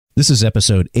This is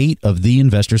episode 8 of the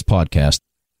Investors Podcast.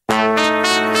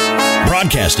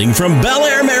 Broadcasting from Bel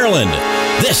Air, Maryland,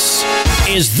 this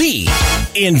is the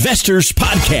Investors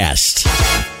Podcast.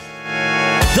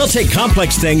 They'll take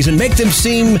complex things and make them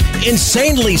seem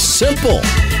insanely simple.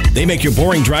 They make your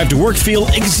boring drive to work feel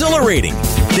exhilarating.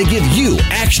 They give you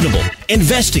actionable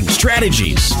investing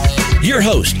strategies. Your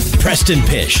host, Preston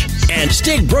Pish and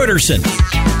Stig Broderson.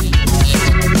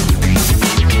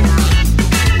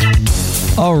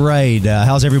 All right,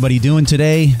 how's everybody doing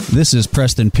today? This is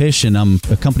Preston Pish, and I'm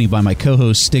accompanied by my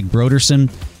co-host, Stig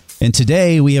Broderson. And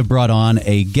today we have brought on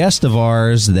a guest of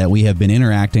ours that we have been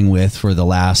interacting with for the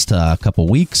last couple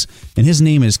weeks, and his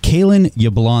name is Kalen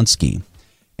Yablonsky.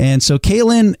 And so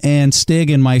Kalen and Stig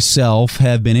and myself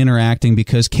have been interacting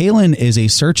because Kalen is a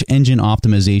search engine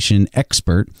optimization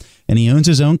expert, and he owns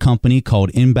his own company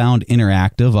called Inbound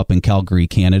Interactive up in Calgary,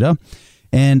 Canada.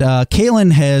 And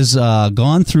Kalen has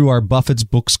gone through our Buffett's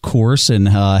Books course and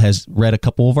has read a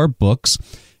couple of our books.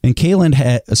 And Kalen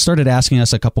started asking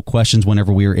us a couple questions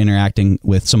whenever we were interacting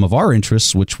with some of our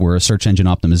interests, which were search engine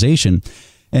optimization.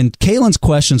 And Kalen's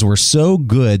questions were so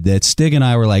good that Stig and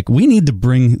I were like, we need to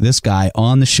bring this guy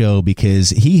on the show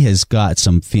because he has got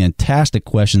some fantastic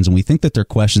questions. And we think that they're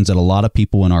questions that a lot of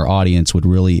people in our audience would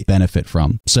really benefit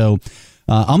from. So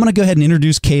I'm going to go ahead and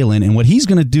introduce Kalen, and what he's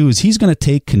going to do is he's going to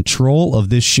take control of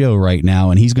this show right now,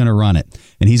 and he's going to run it,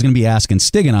 and he's going to be asking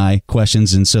Stig and I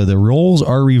questions, and so the roles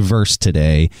are reversed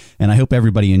today, and I hope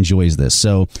everybody enjoys this.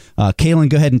 So, Kalen,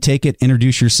 go ahead and take it,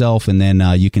 introduce yourself, and then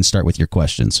you can start with your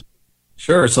questions.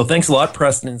 Sure. So thanks a lot,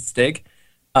 Preston and Stig.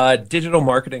 Digital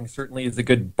marketing certainly is a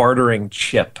good bartering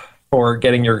chip for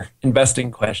getting your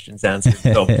investing questions answered.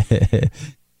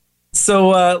 So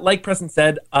like Preston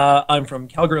said, I'm from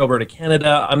Calgary, Alberta,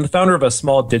 Canada. I'm the founder of a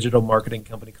small digital marketing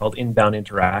company called Inbound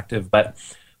Interactive. But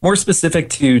more specific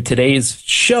to today's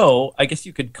show, I guess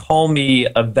you could call me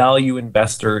a value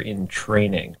investor in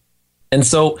training. And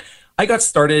so I got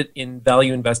started in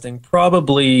value investing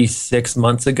probably 6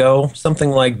 months ago,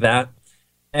 something like that.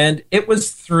 And it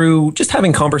was through just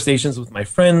having conversations with my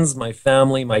friends, my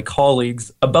family, my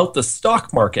colleagues about the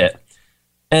stock market.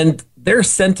 And their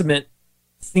sentiment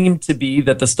seemed to be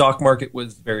that the stock market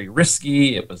was very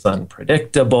risky, it was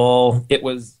unpredictable, it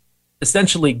was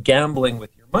essentially gambling with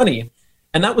your money.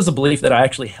 And that was a belief that I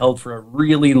actually held for a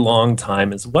really long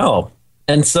time as well.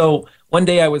 And so one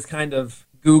day I was kind of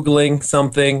Googling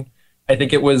something. I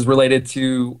think it was related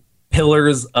to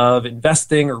pillars of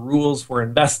investing or rules for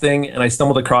investing. And I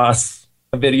stumbled across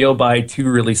a video by two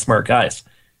really smart guys,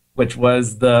 which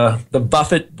was the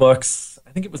Buffett books.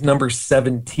 I think it was number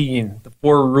 17, the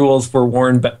 4 rules for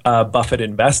Warren Buffett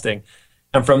investing.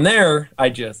 And from there, I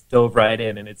just dove right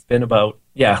in. And it's been about,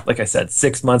 like I said,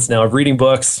 6 months now of reading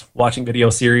books, watching video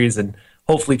series, and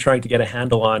hopefully trying to get a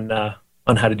handle on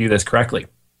how to do this correctly.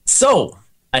 So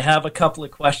I have a couple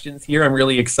of questions here I'm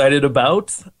really excited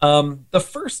about. The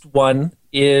first one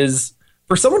is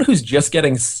for someone who's just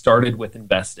getting started with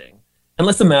investing. And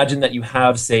let's imagine that you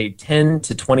have, say, $10,000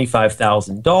 to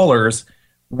 $25,000.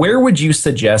 Where would you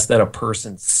suggest that a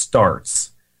person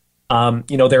starts?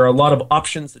 There are a lot of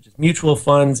options such as mutual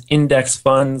funds, index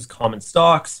funds, common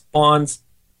stocks, bonds.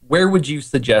 Where would you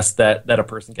suggest that a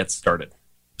person gets started?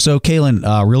 So, Kalen,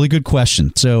 really good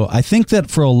question. So I think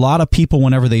that for a lot of people,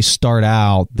 whenever they start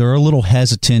out, they're a little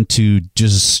hesitant to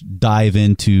just dive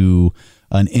into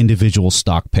an individual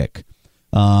stock pick.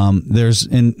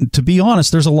 And to be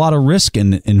honest, there's a lot of risk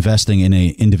in investing in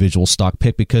an individual stock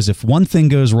pick, because if one thing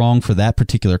goes wrong for that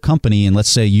particular company, and let's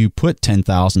say you put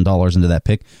 $10,000 into that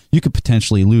pick, you could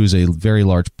potentially lose a very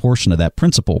large portion of that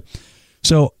principal.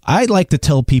 So I'd like to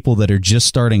tell people that are just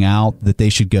starting out that they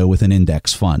should go with an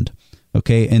index fund.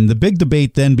 Okay. And the big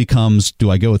debate then becomes, do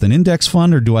I go with an index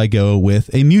fund or do I go with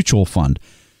a mutual fund?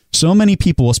 So many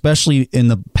people, especially in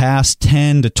the past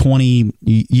 10 to 20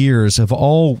 years, have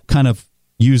all kind of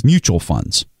use mutual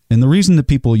funds. And the reason that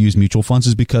people use mutual funds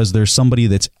is because there's somebody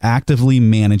that's actively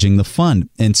managing the fund.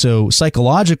 And so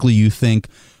psychologically you think,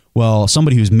 well,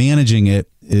 somebody who's managing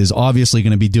it is obviously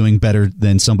going to be doing better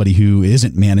than somebody who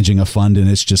isn't managing a fund and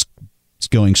it's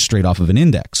going straight off of an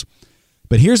index.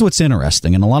 But here's what's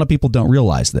interesting, and a lot of people don't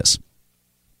realize this.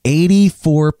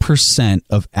 84%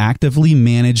 of actively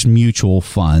managed mutual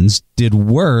funds did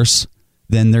worse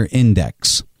than their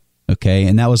index. Okay,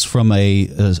 and that was from a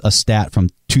stat from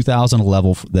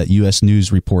 2011 that U.S.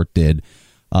 News Report did.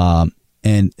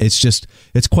 And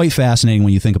it's quite fascinating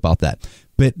when you think about that.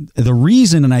 But the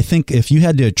reason, and I think if you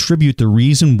had to attribute the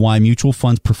reason why mutual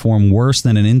funds perform worse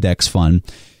than an index fund,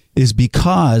 is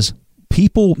because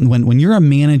people, when you're a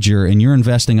manager and you're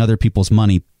investing other people's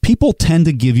money, people tend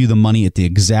to give you the money at the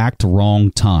exact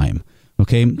wrong time.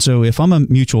 Okay, so if I'm a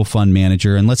mutual fund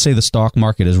manager and let's say the stock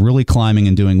market is really climbing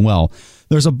and doing well,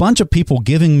 there's a bunch of people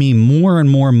giving me more and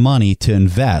more money to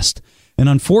invest. And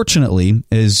unfortunately,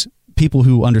 as people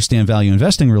who understand value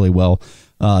investing really well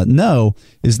know,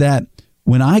 is that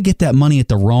when I get that money at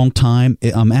the wrong time,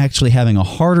 I'm actually having a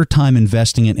harder time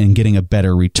investing it and getting a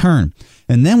better return.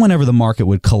 And then whenever the market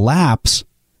would collapse,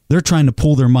 they're trying to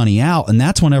pull their money out. And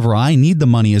that's whenever I need the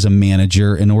money as a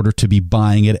manager in order to be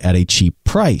buying it at a cheap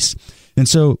price. And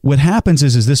so what happens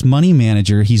is this money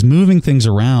manager, he's moving things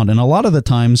around. And a lot of the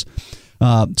times,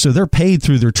 so they're paid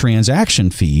through their transaction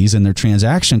fees and their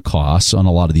transaction costs on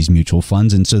a lot of these mutual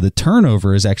funds. And so the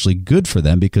turnover is actually good for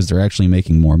them because they're actually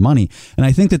making more money. And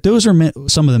I think that those are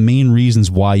some of the main reasons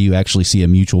why you actually see a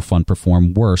mutual fund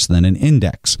perform worse than an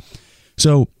index.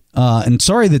 So, and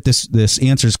sorry that this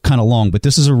answer is kind of long, but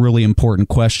this is a really important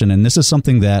question. And this is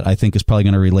something that I think is probably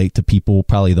going to relate to people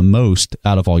probably the most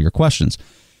out of all your questions.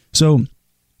 So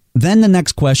then the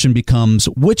next question becomes,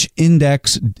 which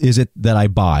index is it that I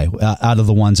buy out of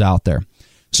the ones out there?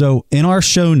 So in our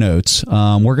show notes,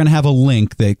 we're going to have a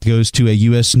link that goes to a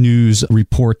U.S. News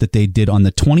report that they did on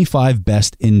the 25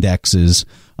 best indexes.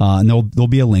 And there'll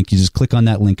be a link. You just click on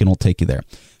that link and it'll take you there.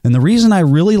 And the reason I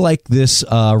really like this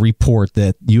report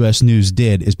that U.S. News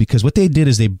did is because what they did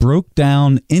is they broke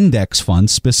down index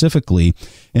funds specifically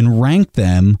and ranked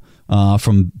them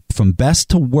from best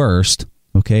to worst.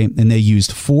 Okay, and they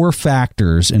used 4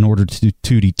 factors in order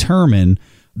to determine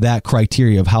that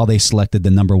criteria of how they selected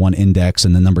the number 1 index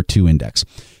and the number 2 index.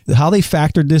 How they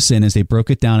factored this in is they broke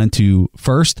it down into,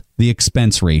 first, the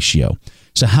expense ratio.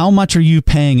 So how much are you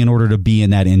paying in order to be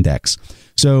in that index?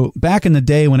 So back in the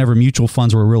day, whenever mutual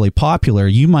funds were really popular,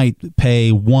 you might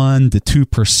pay 1 to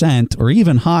 2% or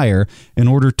even higher in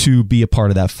order to be a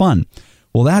part of that fund.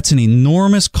 Well, that's an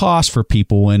enormous cost for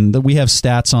people, and we have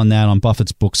stats on that on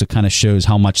Buffett's books that kind of shows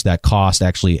how much that cost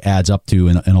actually adds up to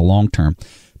in a long term.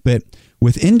 But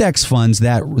with index funds,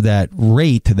 that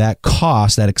rate, that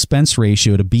cost, that expense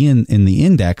ratio to be in the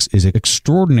index is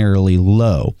extraordinarily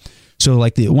low. So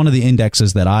like one of the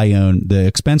indexes that I own, the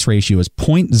expense ratio is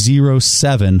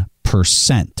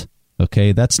 0.07%.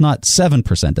 Okay, that's not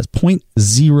 7%, that's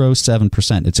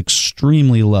 0.07%. It's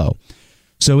extremely low.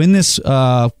 So in this,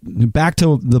 back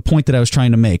to the point that I was trying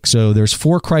to make. So there's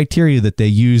 4 criteria that they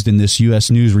used in this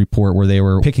U.S. News report where they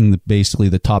were picking basically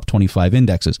the top 25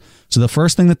 indexes. So the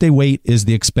first thing that they weight is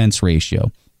the expense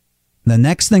ratio. The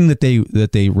next thing that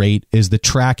they rate is the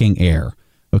tracking error.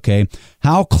 Okay,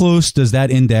 how close does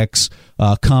that index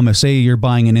come? If say you're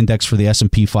buying an index for the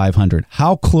S&P 500,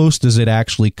 how close does it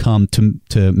actually come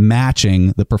to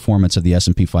matching the performance of the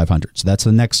S&P 500? So that's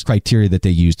the next criteria that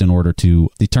they used in order to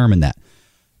determine that.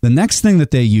 The next thing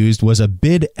that they used was a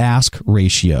bid-ask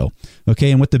ratio. Okay,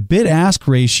 and what the bid-ask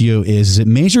ratio is it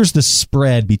measures the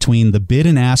spread between the bid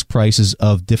and ask prices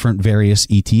of different various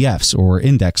ETFs or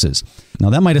indexes. Now,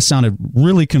 that might have sounded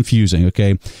really confusing,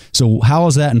 okay? So how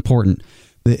is that important?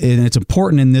 And it's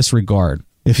important in this regard.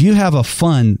 If you have a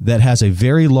fund that has a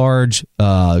very large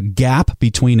gap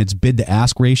between its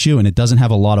bid-to-ask ratio and it doesn't have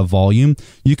a lot of volume,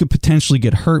 you could potentially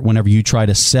get hurt whenever you try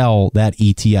to sell that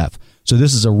ETF. So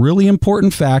this is a really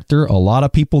important factor. A lot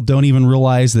of people don't even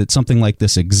realize that something like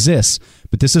this exists,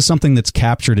 but this is something that's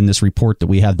captured in this report that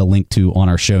we have the link to on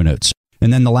our show notes.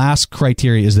 And then the last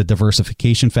criteria is the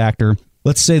diversification factor.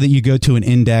 Let's say that you go to an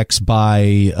index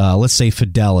by, let's say,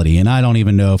 Fidelity, and I don't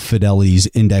even know if Fidelity's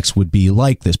index would be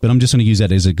like this, but I'm just going to use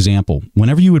that as an example.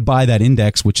 Whenever you would buy that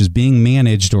index, which is being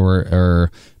managed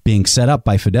or being set up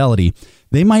by Fidelity,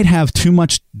 they might have too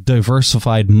much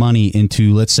diversified money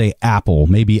into, let's say, Apple.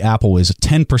 Maybe Apple is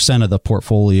 10% of the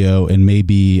portfolio, and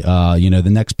maybe the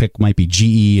next pick might be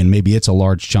GE, and maybe it's a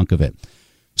large chunk of it.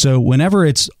 So whenever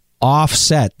it's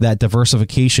offset that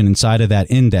diversification inside of that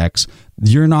index,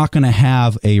 you're not going to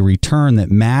have a return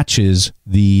that matches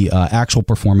the actual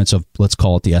performance of, let's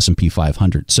call it the S&P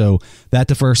 500. So that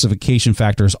diversification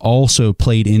factor is also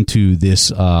played into this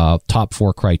top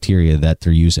 4 criteria that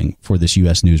they're using for this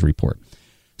U.S. News report.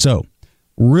 So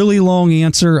really long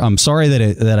answer. I'm sorry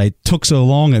that I took so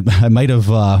long. I might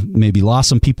have maybe lost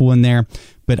some people in there.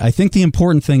 But I think the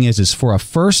important thing is for a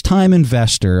first-time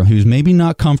investor who's maybe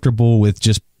not comfortable with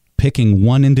just picking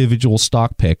one individual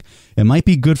stock pick, it might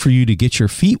be good for you to get your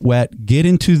feet wet, get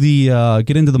into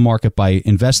the market by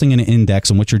investing in an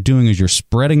index. And what you're doing is you're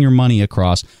spreading your money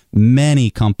across many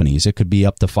companies. It could be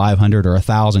up to 500 or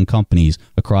 1,000 companies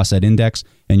across that index,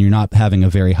 and you're not having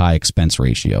a very high expense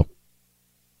ratio.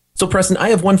 So, Preston, I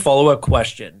have one follow-up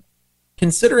question.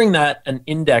 Considering that an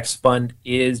index fund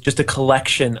is just a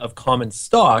collection of common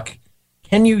stock,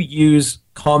 can you use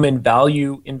common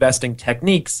value investing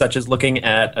techniques such as looking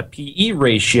at a PE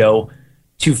ratio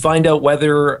to find out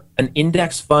whether an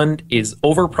index fund is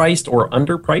overpriced or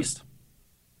underpriced?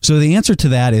 So the answer to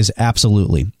that is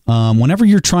absolutely. Whenever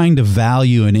you're trying to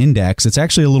value an index, it's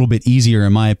actually a little bit easier,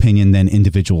 in my opinion, than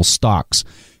individual stocks.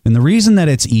 And the reason that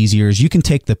it's easier is you can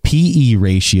take the PE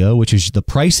ratio, which is the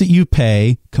price that you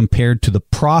pay compared to the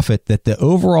profit that the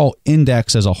overall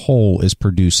index as a whole is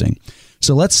producing.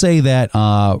 So let's say that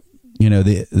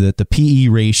the PE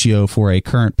ratio for a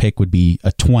current pick would be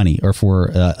a 20, or for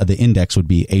the index would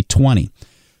be a 20.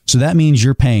 So that means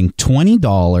you're paying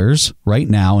 $20 right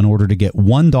now in order to get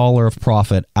 $1 of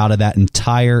profit out of that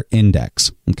entire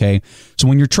index. Okay. So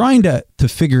when you're trying to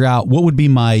figure out what would be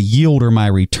my yield or my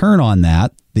return on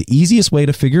that, the easiest way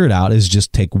to figure it out is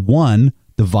just take 1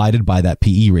 divided by that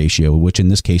PE ratio, which in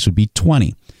this case would be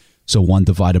 20. So 1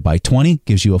 divided by 20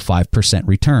 gives you a 5%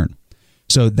 return.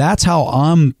 So that's how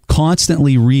I'm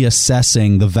constantly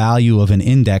reassessing the value of an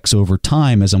index over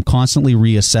time, as I'm constantly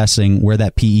reassessing where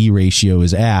that PE ratio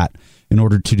is at in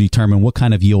order to determine what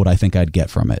kind of yield I think I'd get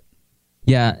from it.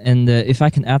 Yeah, and if I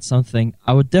can add something,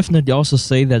 I would definitely also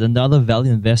say that another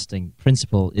value investing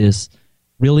principle is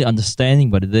really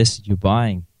understanding what it is you're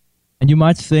buying. And you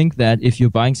might think that if you're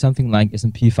buying something like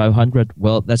S&P 500,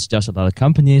 well, that's just a lot of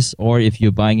companies. Or if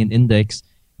you're buying an index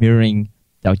mirroring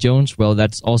Dow Jones, well,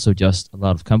 that's also just a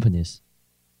lot of companies.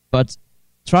 But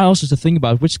try also to think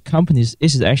about which companies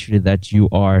is it actually that you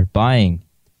are buying.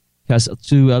 Because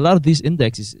to a lot of these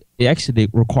indexes, it actually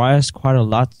requires quite a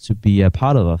lot to be a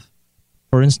part of.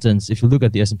 For instance, if you look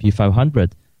at the S&P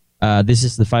 500, this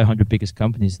is the 500 biggest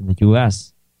companies in the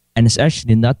US. And it's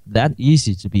actually not that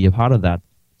easy to be a part of that.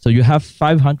 So you have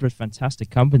 500 fantastic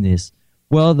companies.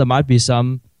 Well, there might be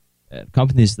some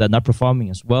companies that are not performing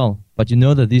as well, but you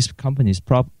know that these companies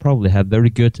probably have very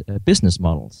good business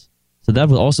models. So that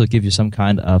will also give you some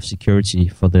kind of security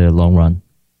for the long run.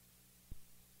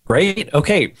 Great.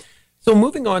 Okay. So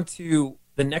moving on to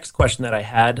the next question that I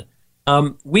had.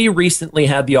 We recently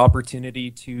had the opportunity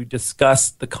to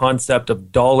discuss the concept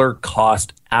of dollar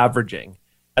cost averaging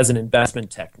as an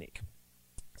investment technique.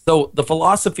 So the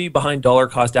philosophy behind dollar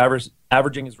cost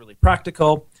averaging is really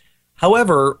practical.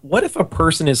 However, what if a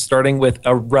person is starting with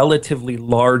a relatively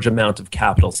large amount of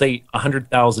capital, say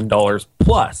 $100,000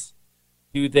 plus?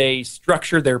 Do they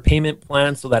structure their payment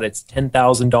plan so that it's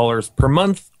 $10,000 per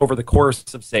month over the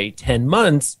course of, say, 10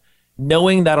 months,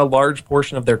 knowing that a large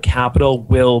portion of their capital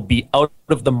will be out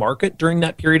of the market during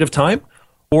that period of time?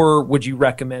 Or would you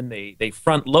recommend they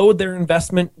front load their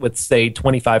investment with, say,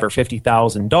 $25,000 or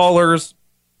 $50,000?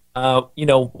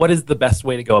 What is the best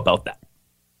way to go about that?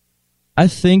 I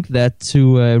think that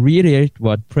to reiterate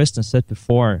what Preston said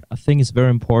before, I think it's very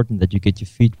important that you get your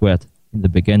feet wet in the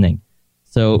beginning.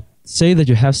 So say that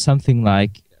you have something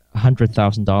like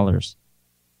 $100,000.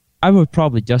 I would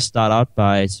probably just start out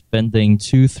by spending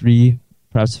 $2,000, $3,000,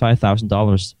 perhaps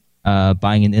 $5,000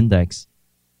 buying an index.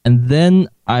 And then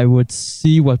I would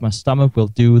see what my stomach will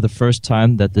do the first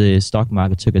time that the stock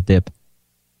market took a dip.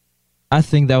 I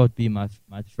think that would be my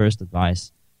first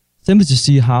advice. Simply to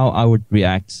see how I would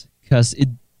react. Because it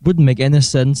wouldn't make any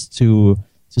sense to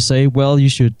say, well, you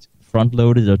should front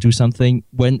load it or do something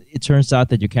when it turns out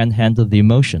that you can't handle the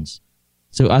emotions.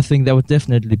 So I think that would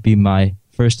definitely be my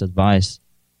first advice.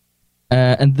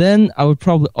 And then I would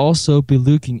probably also be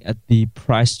looking at the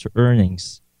price to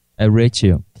earnings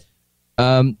ratio.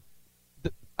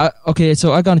 Okay,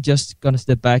 so I'm gonna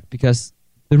step back, because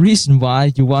the reason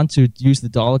why you want to use the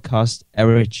dollar cost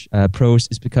average approach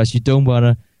is because you don't want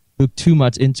to look too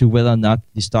much into whether or not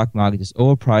the stock market is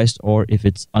overpriced or if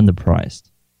it's underpriced.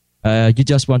 You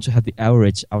just want to have the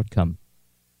average outcome.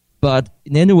 But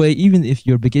in any way, even if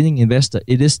you're a beginning investor,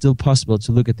 it is still possible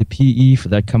to look at the PE for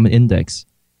that common index.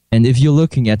 And if you're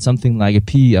looking at something like a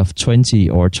PE of 20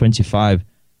 or 25,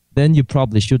 then you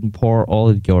probably shouldn't pour all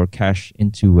of your cash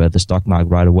into the stock market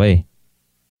right away.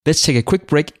 Let's take a quick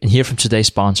break and hear from today's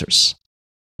sponsors.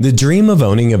 The dream of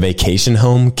owning a vacation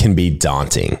home can be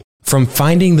daunting. From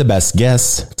finding the best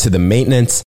guests, to the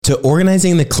maintenance, to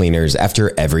organizing the cleaners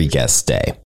after every guest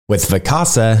stay. With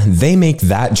Vacasa, they make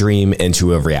that dream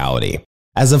into a reality.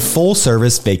 As a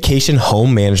full-service vacation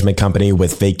home management company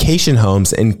with vacation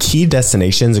homes in key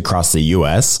destinations across the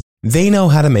U.S., they know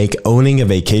how to make owning a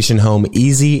vacation home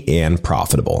easy and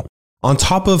profitable. On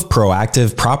top of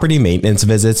proactive property maintenance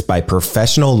visits by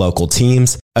professional local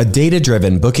teams, a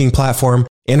data-driven booking platform,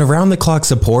 and around-the-clock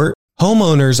support,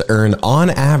 homeowners earn on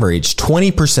average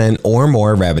 20% or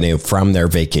more revenue from their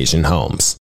vacation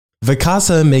homes.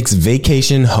 Vacasa makes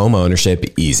vacation home ownership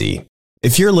easy.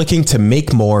 If you're looking to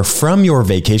make more from your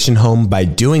vacation home by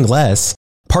doing less,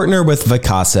 partner with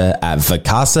Vacasa at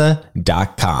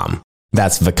vacasa.com.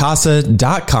 That's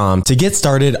Vacasa.com to get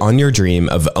started on your dream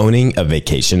of owning a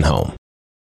vacation home.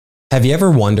 Have you ever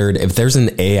wondered if there's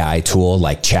an AI tool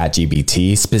like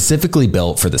ChatGPT specifically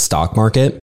built for the stock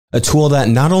market? A tool that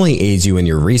not only aids you in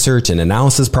your research and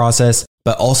analysis process,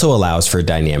 but also allows for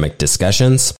dynamic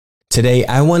discussions? Today,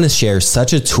 I want to share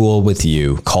such a tool with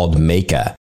you called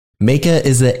Meka. Meka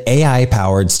is the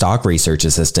AI-powered stock research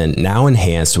assistant now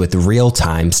enhanced with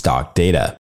real-time stock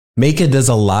data. Meka does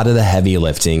a lot of the heavy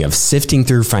lifting of sifting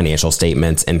through financial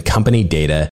statements and company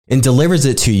data and delivers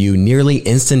it to you nearly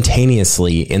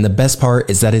instantaneously, and the best part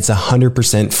is that it's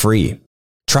 100% free.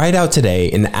 Try it out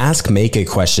today and ask Meka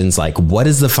questions like, what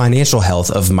is the financial health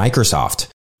of Microsoft?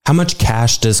 How much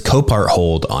cash does Copart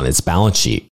hold on its balance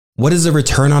sheet? What is the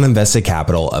return on invested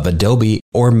capital of Adobe,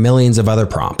 or millions of other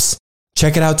prompts?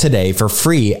 Check it out today for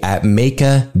free at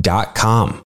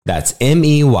Meka.com. That's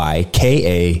MEYKA.com.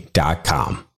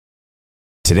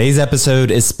 Today's episode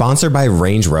is sponsored by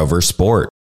Range Rover Sport.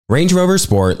 Range Rover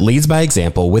Sport leads by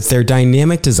example with their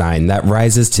dynamic design that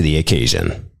rises to the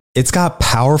occasion. It's got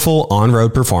powerful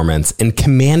on-road performance and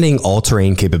commanding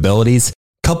all-terrain capabilities,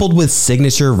 coupled with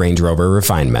signature Range Rover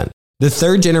refinement. The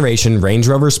third-generation Range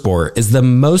Rover Sport is the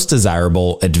most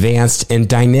desirable, advanced, and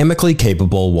dynamically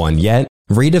capable one yet,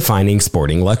 redefining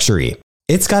sporting luxury.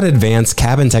 It's got advanced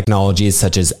cabin technologies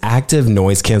such as active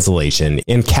noise cancellation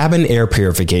and cabin air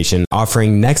purification,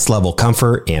 offering next-level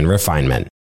comfort and refinement.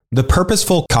 The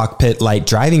purposeful cockpit-like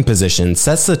driving position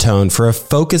sets the tone for a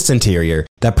focused interior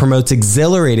that promotes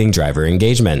exhilarating driver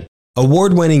engagement.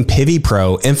 Award-winning Pivi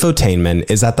Pro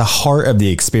infotainment is at the heart of the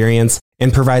experience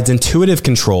and provides intuitive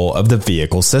control of the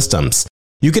vehicle systems.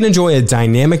 You can enjoy a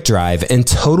dynamic drive and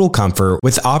total comfort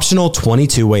with optional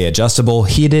 22-way adjustable,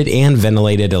 heated and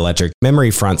ventilated electric memory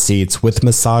front seats with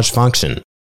massage function.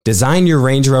 Design your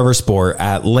Range Rover Sport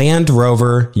at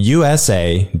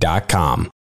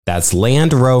LandRoverUSA.com. That's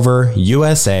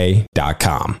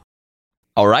LandRoverUSA.com.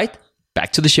 All right,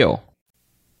 back to the show.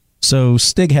 So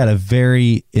Stig had a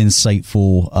very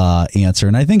insightful answer,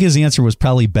 and I think his answer was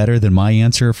probably better than my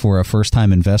answer for a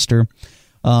first-time investor,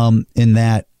 in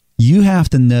that you have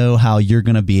to know how you're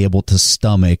going to be able to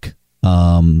stomach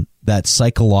that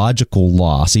psychological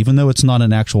loss, even though it's not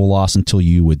an actual loss until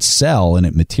you would sell and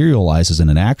it materializes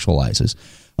and it actualizes.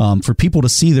 For people to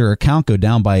see their account go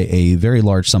down by a very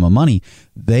large sum of money,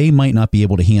 they might not be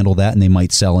able to handle that, and they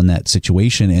might sell in that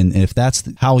situation. And if that's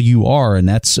how you are, and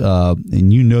that's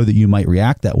and you know that you might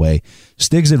react that way,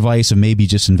 Stig's advice of maybe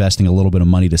just investing a little bit of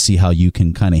money to see how you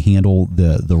can kind of handle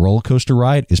the roller coaster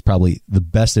ride is probably the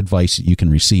best advice that you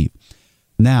can receive.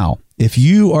 Now, if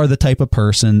you are the type of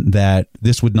person that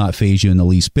this would not faze you in the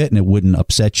least bit and it wouldn't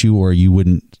upset you, or you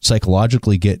wouldn't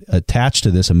psychologically get attached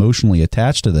to this, emotionally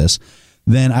attached to this,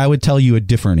 then I would tell you a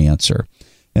different answer.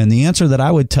 And the answer that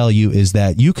I would tell you is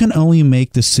that you can only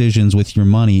make decisions with your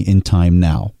money in time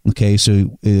now. Okay,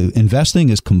 so investing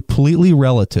is completely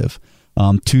relative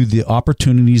to the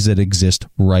opportunities that exist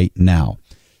right now.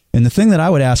 And the thing that I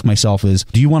would ask myself is,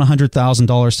 do you want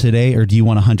 $100,000 today, or do you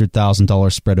want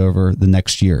 $100,000 spread over the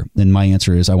next year? And my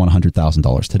answer is, I want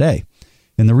 $100,000 today.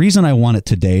 And the reason I want it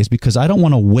today is because I don't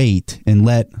want to wait and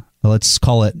let's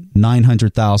call it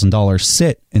 $900,000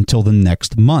 sit until the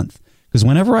next month. Because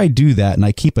whenever I do that and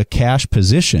I keep a cash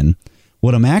position,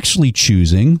 what I'm actually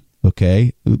choosing,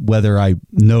 okay, whether I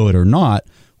know it or not,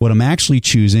 what I'm actually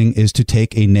choosing is to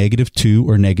take a -2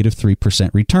 or -3%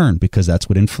 return, because that's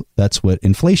what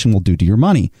inflation will do to your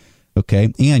money,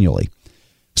 okay, annually.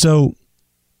 So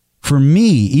for me,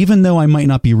 even though I might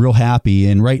not be real happy,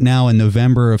 and right now in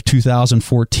November of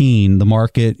 2014, the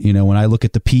market, when I look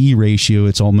at the PE ratio,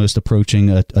 it's almost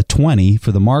approaching a 20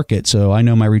 for the market. So I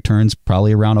know my return's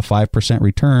probably around a 5%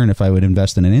 return if I would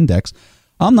invest in an index.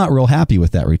 I'm not real happy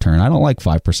with that return. I don't like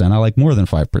 5%. I like more than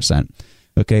 5%.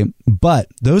 Okay. But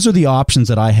those are the options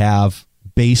that I have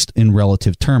based in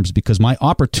relative terms, because my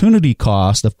opportunity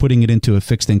cost of putting it into a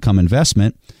fixed income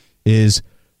investment is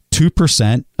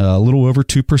 2%, a little over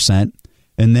 2%.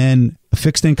 And then a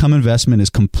fixed income investment is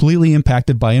completely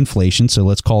impacted by inflation. So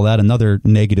let's call that another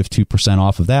 -2%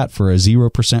 off of that for a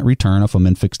 0% return if I'm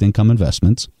in fixed income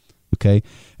investments. Okay.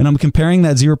 And I'm comparing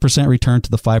that 0% return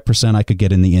to the 5% I could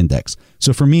get in the index.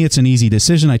 So for me, it's an easy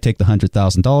decision. I take the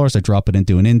 $100,000, I drop it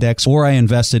into an index, or I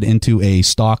invest it into a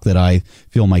stock that I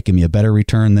feel might give me a better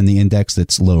return than the index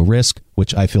that's low risk,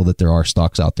 which I feel that there are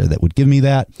stocks out there that would give me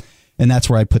that. And that's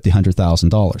where I put the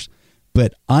 $100,000.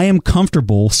 But I am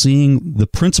comfortable seeing the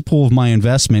principal of my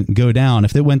investment go down.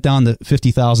 If it went down to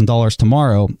 $50,000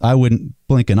 tomorrow, I wouldn't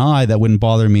blink an eye. That wouldn't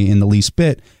bother me in the least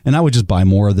bit. And I would just buy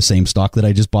more of the same stock that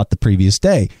I just bought the previous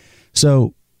day.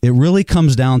 So it really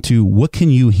comes down to what can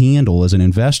you handle as an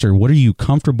investor? What are you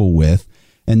comfortable with?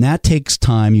 And that takes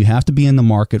time. You have to be in the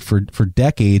market for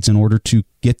decades in order to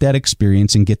get that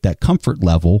experience and get that comfort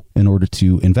level in order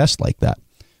to invest like that.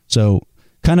 So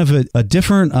kind of a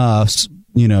different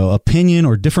opinion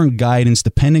or different guidance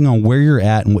depending on where you're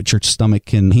at and what your stomach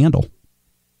can handle.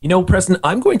 Preston,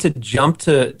 I'm going to jump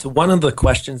to one of the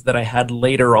questions that I had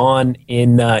later on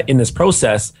in this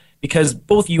process, because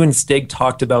both you and Stig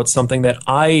talked about something that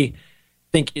I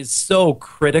think is so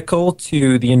critical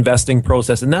to the investing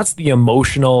process, and that's the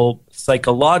emotional,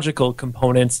 psychological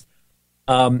components.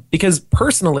 Because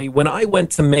personally, when I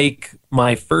went to make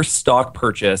my first stock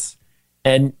purchase,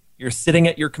 and you're sitting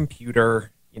at your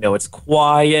computer, it's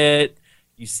quiet,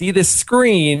 you see this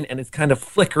screen and it's kind of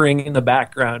flickering in the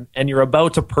background, and you're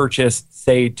about to purchase,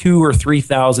 say, 2,000 or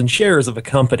 3,000 shares of a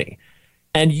company.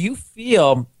 And you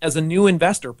feel, as a new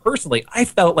investor, personally, I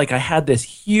felt like I had this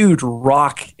huge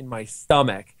rock in my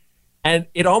stomach. And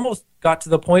it almost got to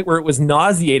the point where it was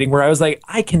nauseating, where I was like,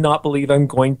 I cannot believe I'm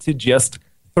going to just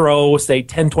throw, say,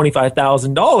 $10,000,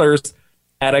 $25,000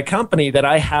 at a company that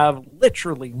I have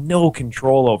literally no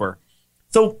control over.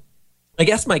 So I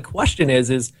guess my question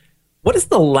is what is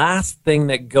the last thing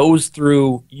that goes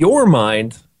through your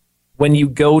mind when you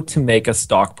go to make a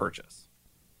stock purchase?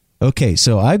 Okay,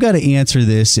 so I've got to answer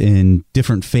this in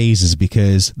different phases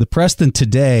because the Preston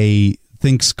today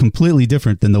thinks completely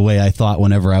different than the way I thought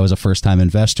whenever I was a first-time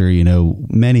investor,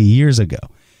 many years ago.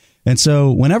 And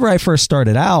so whenever I first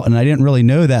started out and I didn't really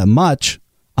know that much,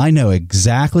 I know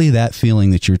exactly that feeling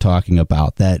that you're talking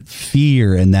about, that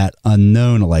fear and that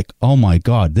unknown, like, oh my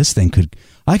God,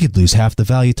 I could lose half the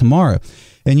value tomorrow.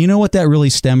 And you know what that really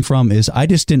stemmed from is I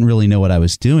just didn't really know what I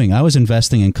was doing. I was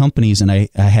investing in companies and I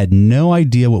had no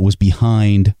idea what was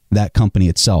behind that company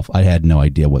itself. I had no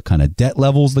idea what kind of debt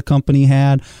levels the company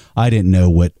had. I didn't know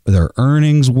what their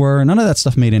earnings were. None of that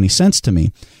stuff made any sense to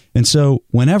me. And so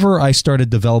whenever I started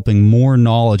developing more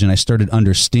knowledge and I started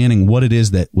understanding what it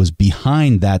is that was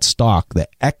behind that stock, the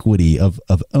equity of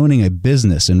owning a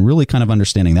business and really kind of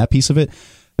understanding that piece of it,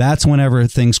 that's whenever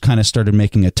things kind of started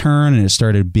making a turn and it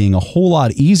started being a whole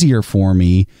lot easier for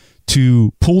me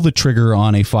to pull the trigger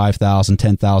on a $5,000,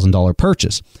 $10,000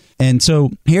 purchase. And so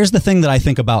here's the thing that I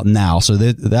think about now. So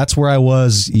that's where I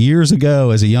was years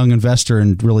ago as a young investor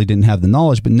and really didn't have the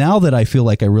knowledge. But now that I feel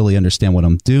like I really understand what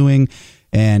I'm doing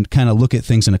and kind of look at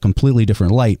things in a completely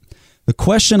different light, the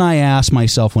question I ask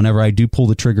myself whenever I do pull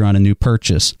the trigger on a new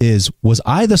purchase is, was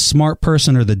I the smart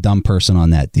person or the dumb person on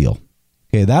that deal?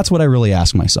 Okay, that's what I really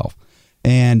ask myself.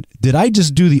 And did I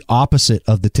just do the opposite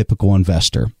of the typical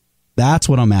investor? That's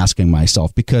what I'm asking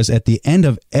myself, because at the end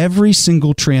of every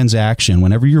single transaction,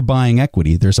 whenever you're buying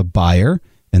equity, there's a buyer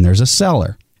and there's a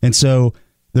seller. And so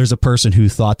there's a person who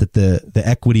thought that the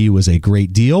equity was a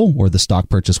great deal or the stock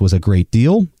purchase was a great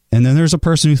deal. And then there's a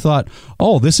person who thought,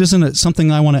 oh, this isn't something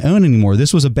I want to own anymore.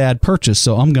 This was a bad purchase,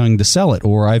 so I'm going to sell it.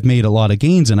 Or I've made a lot of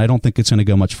gains and I don't think it's going to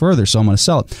go much further, so I'm going to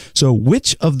sell it. So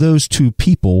which of those two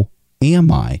people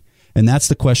am I? And that's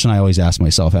the question I always ask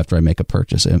myself after I make a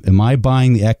purchase. Am I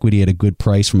buying the equity at a good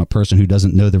price from a person who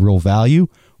doesn't know the real value?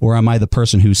 Or am I the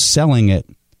person who's selling it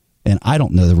and I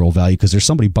don't know the real value because there's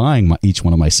somebody buying each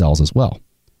one of my sales as well,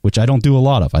 which I don't do a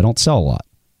lot of. I don't sell a lot.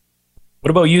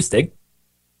 What about you, Stig?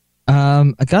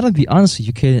 I gotta be honest with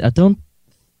you, Kaden.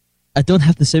 I don't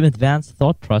have the same advanced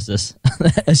thought process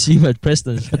as you at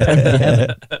Preston.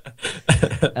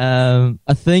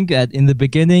 I think that in the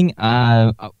beginning,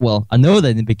 I know that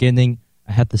in the beginning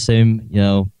I had the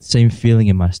same feeling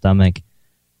in my stomach.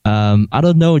 I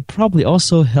don't know. It probably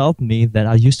also helped me that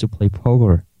I used to play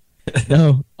poker.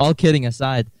 No, all kidding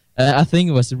aside, I think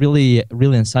it was a really,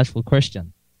 really insightful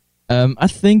question. I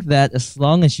think that as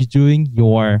long as you're doing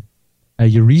your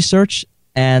research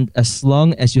and as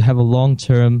long as you have a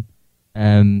long-term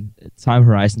time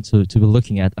horizon to be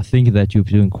looking at, I think that you're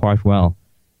doing quite well.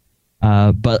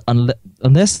 But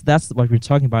unless that's what we're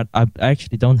talking about, I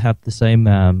actually don't have the same.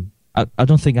 I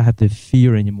don't think I have the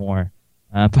fear anymore.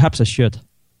 Perhaps I should.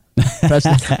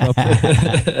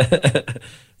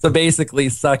 So basically,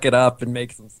 suck it up and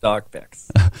make some stock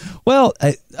picks. Well,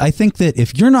 I think that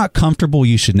if you're not comfortable,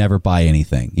 you should never buy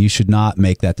anything. You should not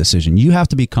make that decision. You have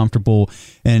to be comfortable.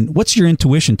 And what's your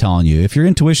intuition telling you? If your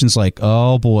intuition's like,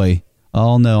 oh boy,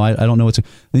 oh no, I don't know what to,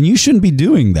 then you shouldn't be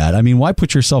doing that. I mean, why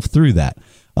put yourself through that?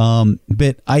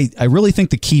 But I really think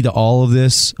the key to all of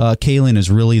this, Kaylin, is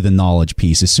really the knowledge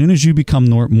piece. As soon as you become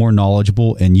more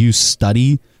knowledgeable and you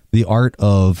study the art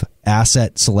of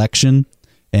asset selection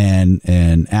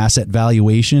and asset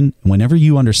valuation, whenever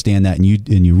you understand that and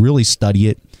you really study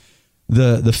it,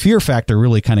 the fear factor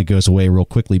really kind of goes away real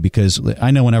quickly, because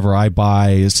I know whenever I buy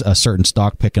a certain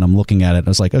stock pick and I'm looking at it, I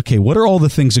was like, okay, what are all the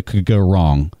things that could go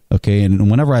wrong? Okay, and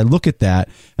whenever I look at that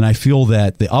and I feel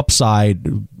that the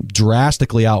upside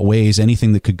drastically outweighs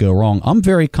anything that could go wrong, I'm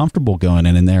very comfortable going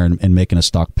in there and making a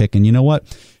stock pick. And you know what?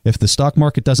 If the stock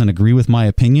market doesn't agree with my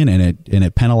opinion and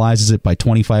it penalizes it by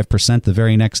 25% the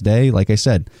very next day, like I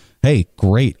said, hey,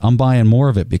 great, I'm buying more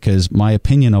of it, because my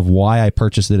opinion of why I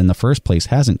purchased it in the first place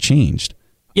hasn't changed.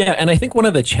 Yeah, and I think one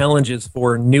of the challenges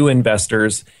for new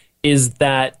investors is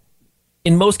that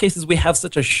in most cases we have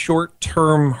such a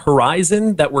short-term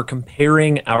horizon that we're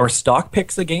comparing our stock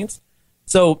picks against.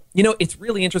 So, it's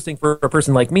really interesting for a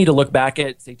person like me to look back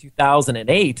at, say,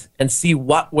 2008 and see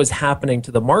what was happening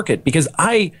to the market, because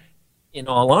I, in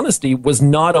all honesty, was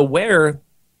not aware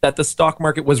that the stock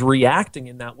market was reacting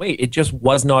in that way. It just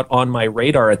was not on my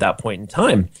radar at that point in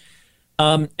time.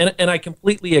 And I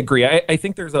completely agree. I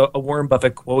think there's a Warren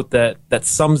Buffett quote that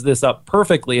sums this up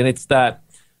perfectly, and it's that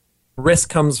risk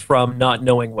comes from not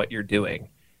knowing what you're doing.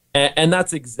 And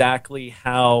that's exactly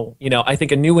how, I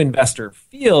think a new investor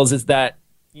feels, is that,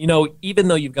 even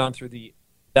though you've gone through the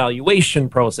valuation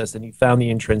process and you found the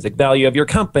intrinsic value of your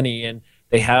company and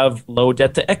they have low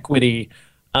debt to equity,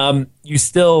 you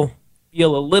still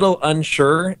feel a little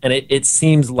unsure, and it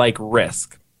seems like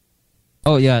risk.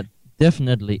 Oh, yeah,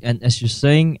 definitely. And as you're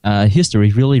saying,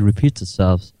 history really repeats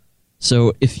itself.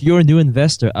 So if you're a new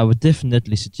investor, I would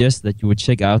definitely suggest that you would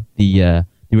check out the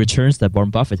returns that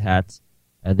Warren Buffett had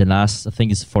the last, I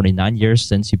think it's 49 years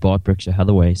since he bought Berkshire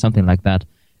Hathaway, something like that,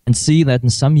 and see that in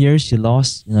some years he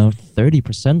lost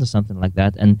 30% or something like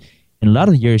that, and in a lot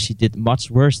of years he did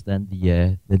much worse than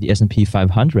the S&P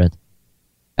 500.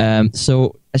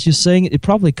 So as you're saying, it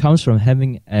probably comes from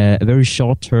having a very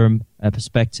short-term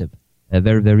perspective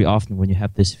very, very often when you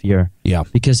have this fear. Yeah.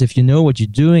 Because if you know what you're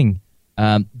doing,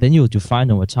 then you'll do fine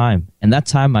over time. And that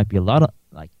time might be a lot of,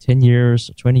 like 10 years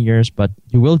or 20 years, but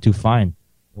you will do fine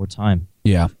over time.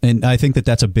 Yeah, and I think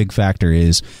that's a big factor.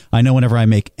 Is I know whenever I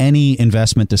make any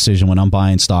investment decision when I'm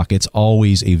buying stock, it's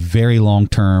always a very long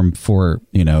term for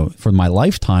my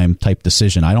lifetime type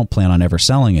decision. I don't plan on ever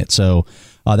selling it. So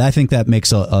I think that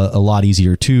makes a lot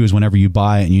easier too, is whenever you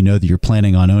buy it and you know that you're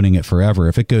planning on owning it forever.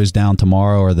 If it goes down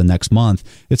tomorrow or the next month,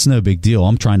 it's no big deal.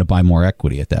 I'm trying to buy more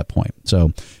equity at that point.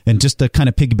 So, and just to kind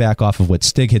of piggyback off of what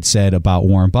Stig had said about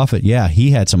Warren Buffett, yeah, he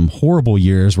had some horrible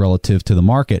years relative to the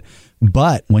market.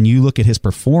 But when you look at his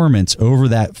performance over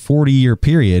that 40-year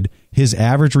period, his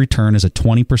average return is a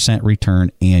 20%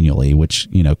 return annually, which,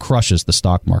 crushes the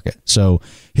stock market. So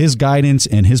his guidance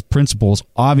and his principles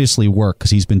obviously work,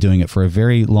 because he's been doing it for a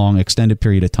very long, extended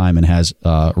period of time and has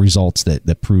results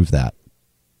that prove that.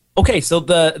 Okay, so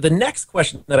the next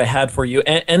question that I had for you,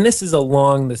 and this is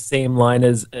along the same line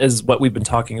as what we've been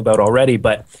talking about already,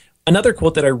 but another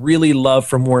quote that I really love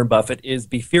from Warren Buffett is,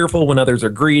 "Be fearful when others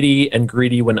are greedy, and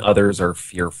greedy when others are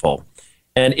fearful."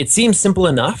 And it seems simple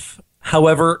enough.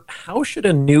 However, how should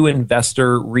a new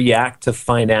investor react to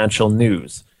financial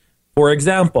news? For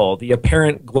example, the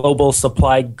apparent global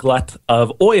supply glut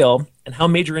of oil, and how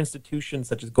major institutions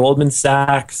such as Goldman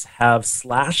Sachs have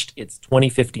slashed its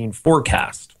 2015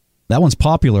 forecast. That one's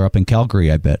popular up in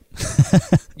Calgary, I bet.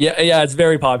 Yeah, it's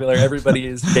very popular. Everybody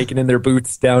is shaking in their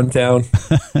boots downtown.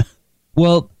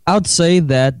 Well, I would say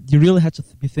that you really have to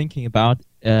be thinking about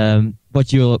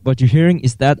what you're hearing.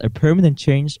 Is that a permanent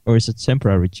change or is it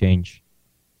temporary change?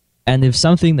 And if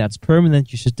something that's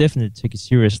permanent, you should definitely take it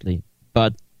seriously.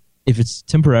 But if it's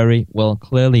temporary, well,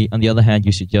 clearly, on the other hand,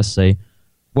 you should just say,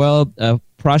 well,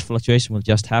 price fluctuation will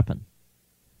just happen.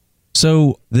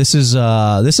 So this is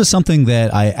something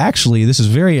that this is a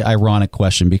very ironic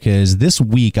question, because this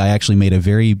week I actually made a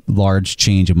very large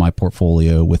change in my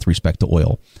portfolio with respect to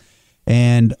oil.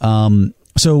 And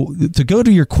so to go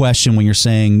to your question, when you're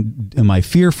saying, am I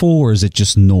fearful or is it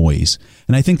just noise?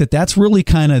 And I think that's really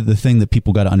kind of the thing that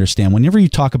people got to understand. Whenever you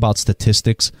talk about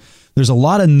statistics, there's a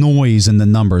lot of noise in the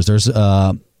numbers. There's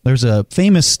a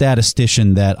famous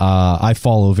statistician that I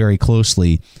follow very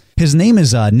closely. His name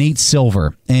is Nate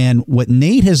Silver, and what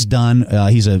Nate has done,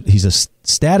 he's a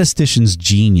statistician's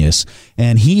genius,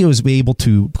 and he was able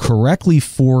to correctly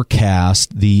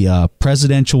forecast the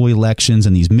presidential elections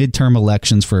and these midterm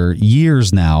elections for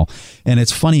years now. And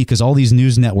it's funny because all these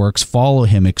news networks follow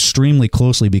him extremely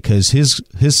closely, because his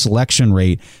selection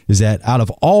rate is that out of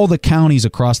all the counties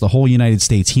across the whole United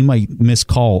States, he might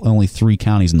miscall only 3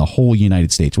 counties in the whole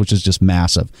United States, which is just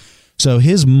massive. So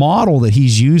his model that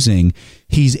he's using,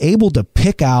 he's able to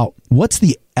pick out what's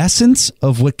the essence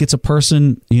of what gets a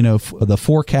person, the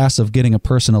forecast of getting a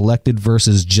person elected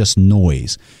versus just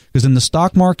noise. Because in the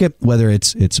stock market, whether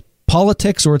it's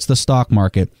politics or it's the stock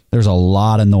market, there's a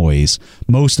lot of noise.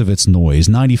 Most of it's noise,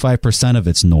 95% of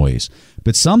it's noise.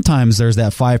 But sometimes there's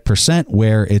that 5%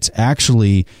 where it's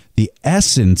actually the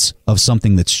essence of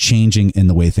something that's changing in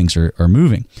the way things are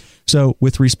moving. So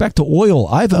with respect to oil,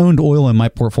 I've owned oil in my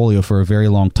portfolio for a very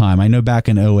long time. I know back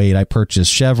in 2008, I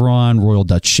purchased Chevron, Royal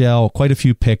Dutch Shell, quite a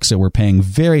few picks that were paying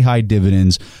very high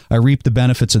dividends. I reaped the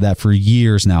benefits of that for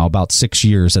years now, about 6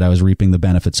 years that I was reaping the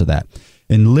benefits of that.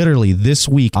 And literally this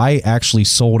week, I actually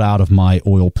sold out of my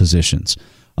oil positions.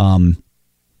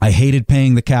 I hated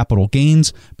paying the capital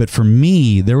gains, but for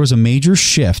me, there was a major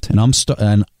shift,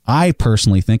 and I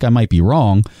personally think I might be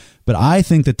wrong, but I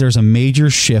think that there's a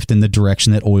major shift in the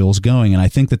direction that oil is going, and I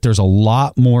think that there's a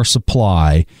lot more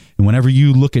supply. And whenever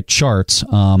you look at charts,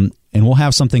 and we'll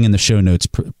have something in the show notes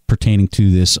pertaining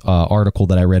to this article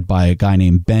that I read by a guy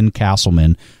named Ben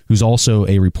Castleman, who's also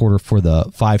a reporter for the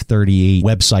 538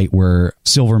 website where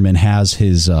Silverman has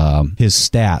his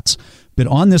stats. But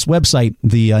on this website,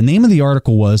 the name of the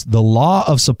article was "The Law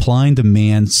of Supply and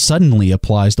Demand Suddenly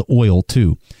Applies to Oil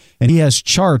Too." And he has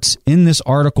charts in this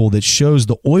article that shows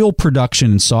the oil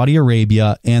production in Saudi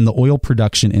Arabia and the oil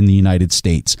production in the United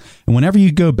States. And whenever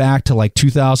you go back to like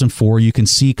 2004, you can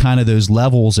see kind of those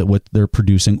levels at what they're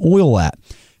producing oil at.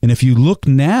 And if you look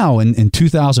now in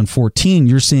 2014,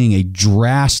 you're seeing a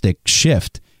drastic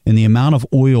shift in the amount of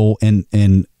oil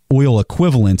and oil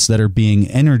equivalents that are being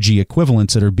energy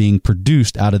equivalents that are being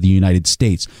produced out of the United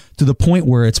States, to the point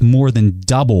where it's more than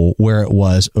double where it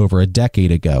was over a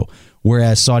decade ago,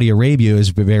 whereas Saudi Arabia is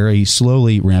very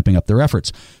slowly ramping up their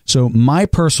efforts. So my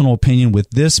personal opinion with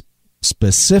this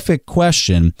specific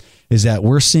question is that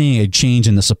we're seeing a change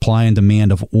in the supply and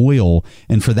demand of oil,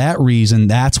 and for that reason,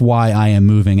 that's why I am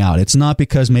moving out. It's not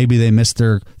because maybe they missed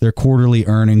their quarterly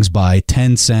earnings by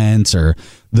 10 cents or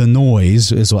the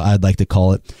noise is what I'd like to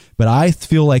call it, but I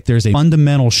feel like there's a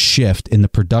fundamental shift in the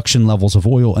production levels of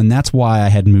oil, and that's why I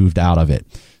had moved out of it.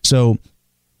 So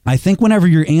I think whenever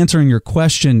you're answering your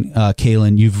question,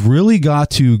 Kaylin, you've really got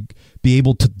to be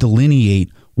able to delineate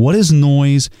what is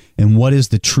noise and what is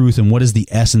the truth and what is the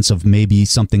essence of maybe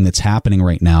something that's happening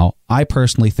right now. I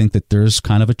personally think that there's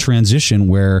kind of a transition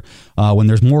where when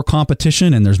there's more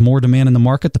competition and there's more demand in the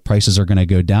market, the prices are going to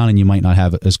go down and you might not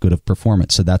have as good of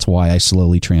performance. So that's why I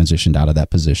slowly transitioned out of that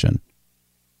position.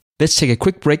 Let's take a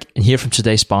quick break and hear from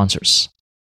today's sponsors.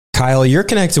 Kyle, you're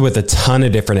connected with a ton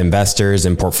of different investors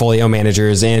and portfolio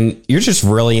managers, and you're just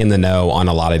really in the know on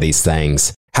a lot of these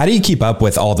things. How do you keep up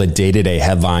with all the day-to-day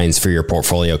headlines for your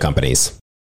portfolio companies?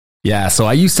 Yeah, so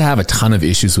I used to have a ton of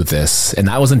issues with this, and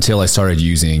that was until I started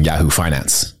using Yahoo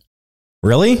Finance.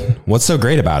 Really? What's so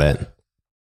great about it?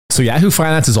 So Yahoo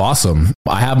Finance is awesome.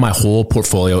 I have my whole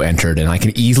portfolio entered, and I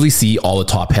can easily see all the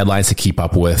top headlines to keep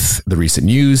up with the recent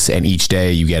news, and each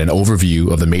day you get an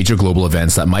overview of the major global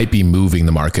events that might be moving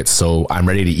the market, so I'm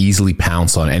ready to easily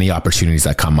pounce on any opportunities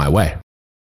that come my way.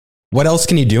 What else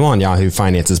can you do on Yahoo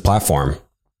Finance's platform?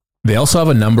 They also have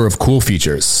a number of cool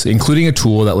features, including a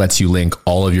tool that lets you link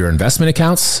all of your investment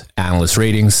accounts, analyst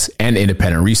ratings, and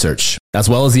independent research, as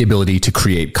well as the ability to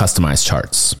create customized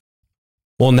charts.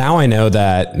 Well, now I know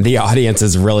that the audience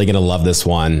is really going to love this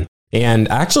one. And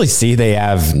I actually see they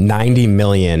have 90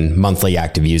 million monthly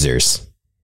active users.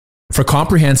 For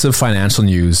comprehensive financial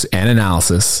news and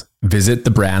analysis, visit the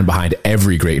brand behind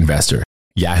every great investor,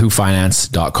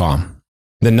 yahoofinance.com.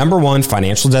 The number one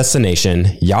financial destination,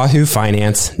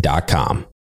 yahoofinance.com.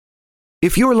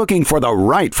 If you're looking for the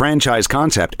right franchise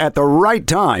concept at the right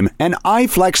time, an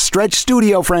iFlex Stretch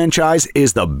Studio franchise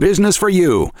is the business for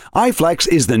you. iFlex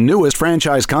is the newest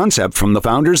franchise concept from the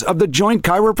founders of The Joint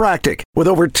Chiropractic. With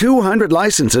over 200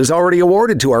 licenses already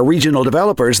awarded to our regional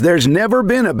developers, there's never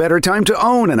been a better time to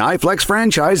own an iFlex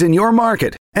franchise in your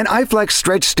market. An iFlex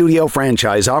Stretch Studio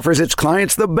franchise offers its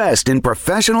clients the best in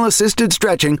professional assisted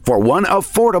stretching for one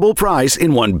affordable price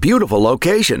in one beautiful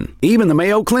location. Even the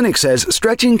Mayo Clinic says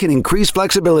stretching can increase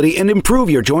flexibility and improve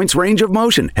your joints' range of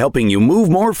motion, helping you move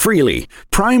more freely.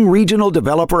 Prime regional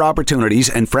developer opportunities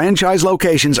and franchise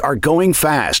locations are going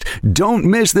fast. Don't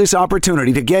miss this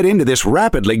opportunity to get into this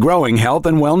rapidly growing health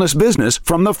and wellness business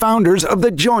from the founders of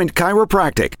The Joint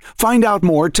Chiropractic. Find out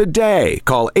more today.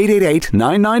 Call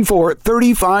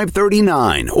 888-994-3539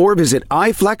 or visit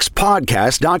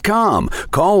iflexpodcast.com.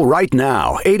 Call right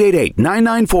now,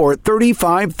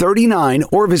 888-994-3539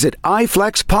 or visit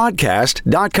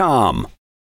iflexpodcast.com.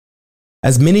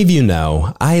 As many of you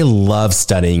know, I love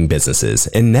studying businesses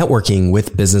and networking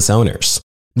with business owners.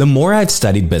 The more I've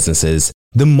studied businesses,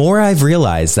 the more I've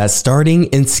realized that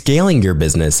starting and scaling your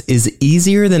business is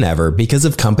easier than ever because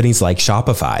of companies like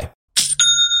Shopify.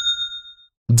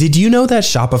 Did you know that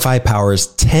Shopify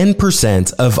powers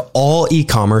 10% of all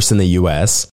e-commerce in the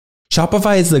US?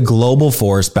 Shopify is the global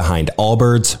force behind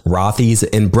Allbirds, Rothy's,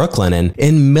 and Brooklinen,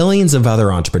 and millions of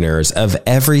other entrepreneurs of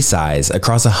every size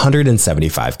across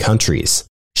 175 countries.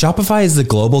 Shopify is the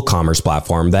global commerce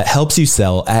platform that helps you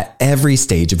sell at every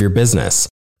stage of your business,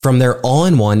 from their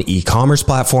all-in-one e-commerce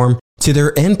platform to their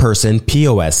in-person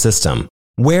POS system.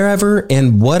 Wherever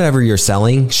and whatever you're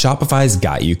selling, Shopify's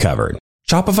got you covered.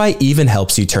 Shopify even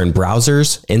helps you turn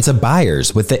browsers into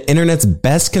buyers with the internet's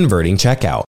best converting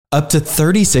checkout, up to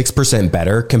 36%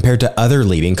 better compared to other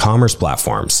leading commerce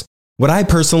platforms. What I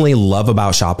personally love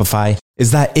about Shopify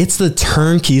is that it's the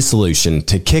turnkey solution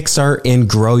to kickstart and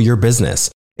grow your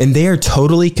business, and they are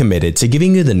totally committed to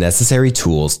giving you the necessary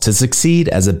tools to succeed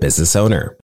as a business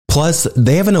owner. Plus,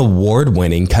 they have an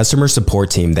award-winning customer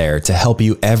support team there to help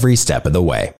you every step of the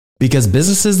way. Because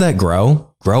businesses that grow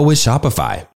with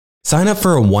Shopify. Sign up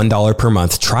for a $1 per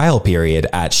month trial period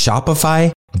at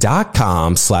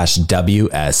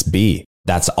shopify.com/WSB.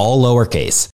 That's all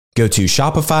lowercase. Go to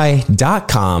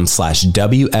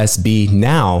shopify.com/WSB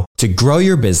now to grow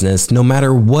your business no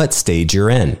matter what stage you're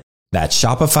in. That's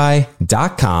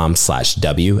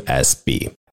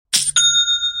shopify.com/WSB.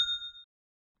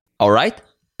 All right,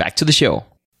 back to the show.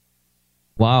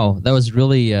 Wow, that was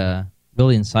really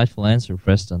insightful answer,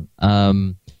 Preston.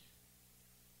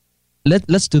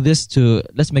 Let's do this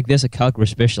let's make this a Calgary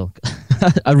special.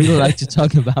 I really like to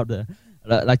talk about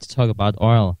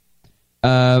oil.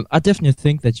 I definitely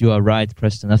think that you are right,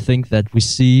 Preston. I think that we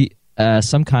see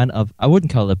some kind of, I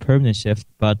wouldn't call it a permanent shift,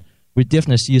 but we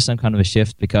definitely see some kind of a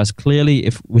shift, because clearly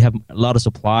if we have a lot of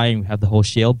supply and we have the whole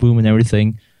shale boom and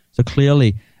everything, so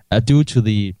clearly due to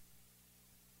the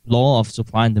law of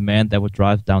supply and demand, that would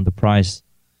drive down the price.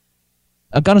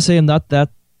 I'm gonna say I'm not that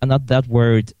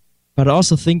worried. But I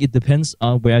also think it depends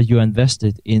on where you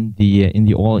invested in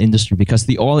the oil industry, because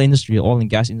the oil and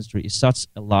gas industry is such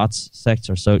a large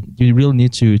sector. So you really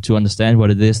need to understand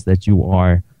what it is that you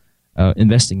are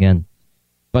investing in.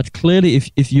 But clearly,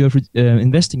 if you're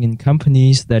investing in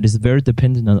companies that is very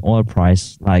dependent on oil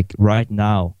price, like right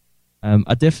now,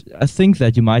 I think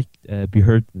that you might be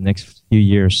hurt the next few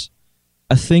years.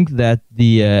 I think that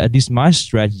at least my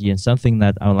strategy, and something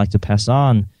that I would like to pass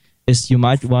on, is you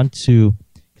might want to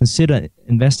consider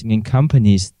investing in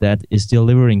companies that is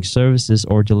delivering services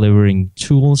or delivering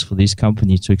tools for these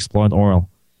companies to exploit oil,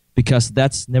 because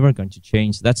that's never going to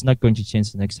change. That's not going to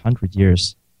change the next 100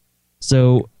 years.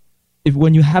 So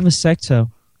when you have a sector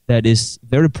that is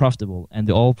very profitable, and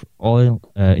the oil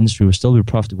industry will still be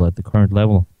profitable at the current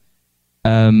level,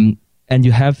 and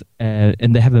you have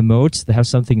and they have a moat, they have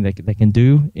something that they can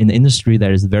do in the industry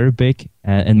that is very big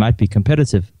and might be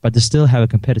competitive, but they still have a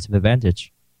competitive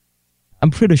advantage, I'm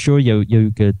pretty sure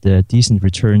you get decent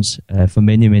returns for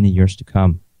many, many years to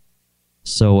come.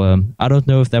 So I don't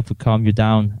know if that would calm you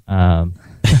down,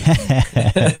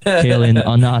 Kaylin,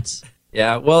 or not.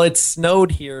 Yeah, well, it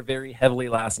snowed here very heavily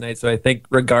last night, so I think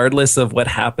regardless of what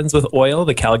happens with oil,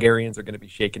 the Calgarians are going to be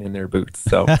shaking in their boots.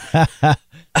 So,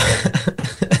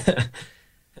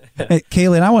 Hey,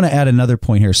 Kaylin, I want to add another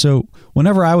point here. So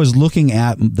whenever I was looking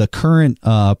at the current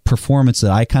performance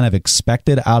that I kind of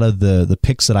expected out of the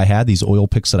picks that I had, these oil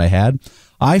picks that I had,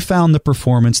 I found the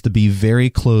performance to be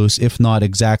very close, if not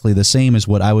exactly the same as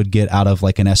what I would get out of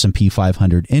like an S&P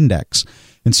 500 index.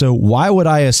 And so why would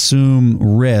I assume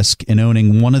risk in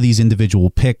owning one of these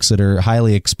individual picks that are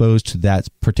highly exposed to that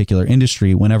particular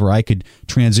industry whenever I could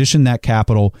transition that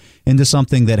capital into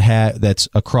something that's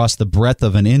across the breadth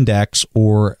of an index,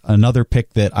 or another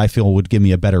pick that I feel would give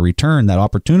me a better return, that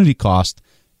opportunity cost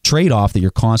trade-off that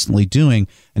you're constantly doing.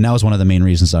 And that was one of the main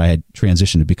reasons that I had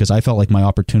transitioned, because I felt like my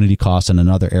opportunity cost in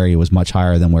another area was much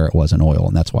higher than where it was in oil.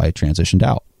 And that's why I transitioned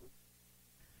out.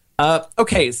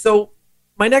 Okay, so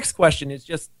my next question is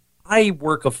just, I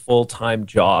work a full-time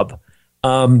job.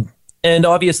 And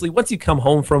obviously, once you come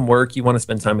home from work, you want to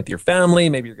spend time with your family.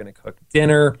 Maybe you're going to cook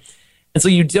dinner. And so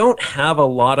you don't have a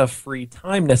lot of free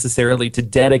time necessarily to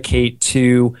dedicate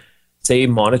to, say,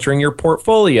 monitoring your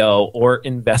portfolio or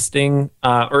investing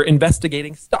or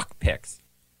investigating stock picks.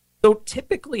 So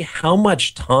typically, how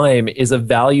much time is a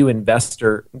value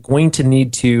investor going to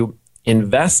need to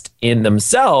invest in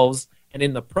themselves and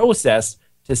in the process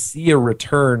to see a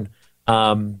return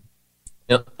on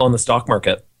the stock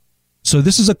market? So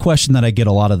this is a question that I get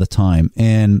a lot of the time,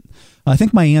 and I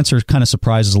think my answer kind of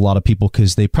surprises a lot of people,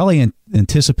 because they probably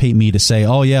anticipate me to say,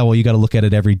 oh yeah, well, you got to look at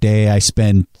it every day. I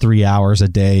spend 3 hours a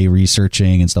day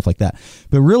researching and stuff like that.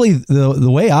 But really,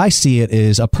 the way I see it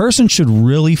is a person should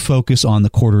really focus on the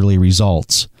quarterly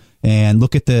results and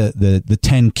look at the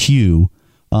 10Q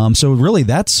So really,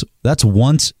 that's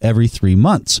once every 3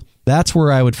 months. That's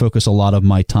where I would focus a lot of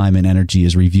my time and energy,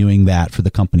 is reviewing that for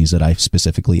the companies that I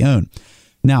specifically own.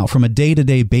 Now, from a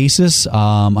day-to-day basis,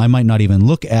 I might not even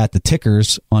look at the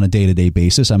tickers on a day-to-day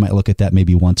basis. I might look at that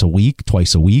maybe once a week,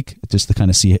 twice a week, just to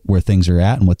kind of see where things are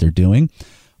at and what they're doing.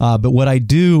 But what I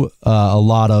do a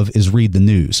lot of is read the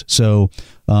news. So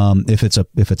if it's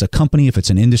a company, if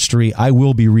it's an industry, I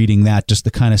will be reading that just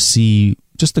to kind of see,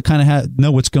 just to kind of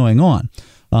know what's going on.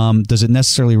 Does it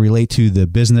necessarily relate to the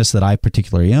business that I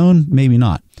particularly own? Maybe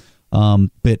not.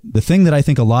 But the thing that I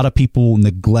think a lot of people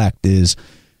neglect is,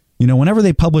 whenever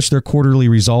they publish their quarterly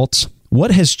results, what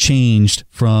has changed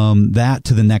from that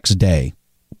to the next day,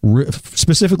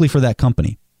 specifically for that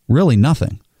company? Really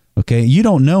nothing. Okay, you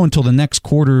don't know until the next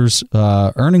quarter's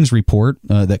earnings report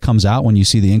that comes out, when you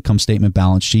see the income statement,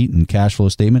 balance sheet, and cash flow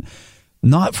statement.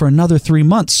 Not for another 3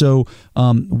 months. So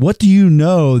what do you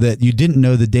know that you didn't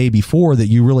know the day before that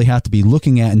you really have to be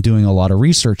looking at and doing a lot of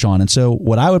research on? And so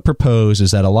what I would propose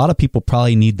is that a lot of people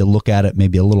probably need to look at it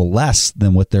maybe a little less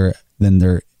than what they're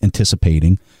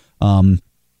anticipating.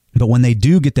 But when they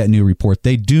do get that new report,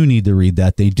 they do need to read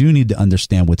that. They do need to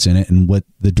understand what's in it and what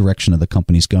the direction of the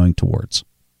company's going towards.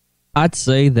 I'd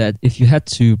say that if you had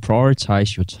to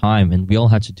prioritize your time, and we all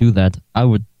had to do that, I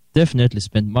would definitely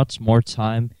spend much more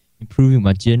time improving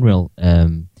my general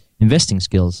investing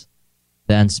skills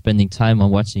than spending time on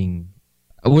watching,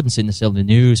 I wouldn't say necessarily the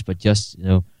news, but just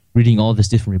reading all these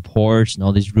different reports and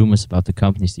all these rumors about the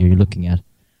companies that you're looking at.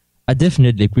 I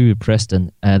definitely agree with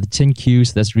Preston. The 10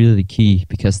 Qs, that's really the key,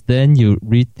 because then you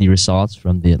read the results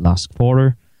from the last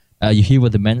quarter, you hear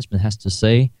what the management has to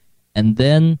say, and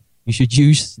then you should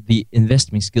use the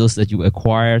investment skills that you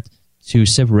acquired to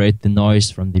separate the noise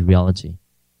from the reality.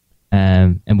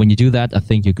 And when you do that, I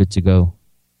think you're good to go.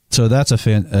 So that's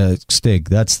Stig,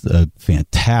 that's a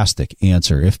fantastic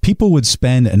answer. If people would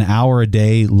spend an hour a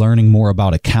day learning more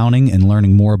about accounting and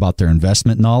learning more about their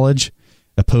investment knowledge,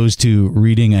 opposed to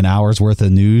reading an hour's worth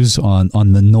of news on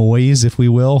the noise, if we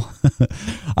will,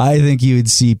 I think you would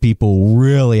see people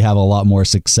really have a lot more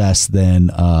success than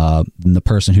the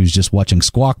person who's just watching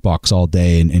Squawk Box all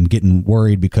day and getting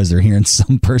worried because they're hearing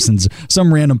some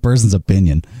random person's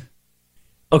opinion.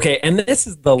 Okay, and this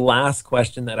is the last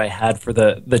question that I had for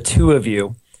the two of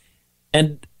you.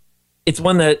 And it's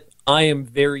one that I am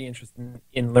very interested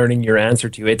in learning your answer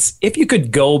to. It's, if you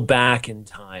could go back in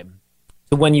time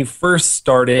to when you first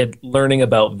started learning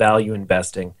about value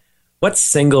investing, what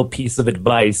single piece of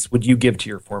advice would you give to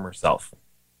your former self?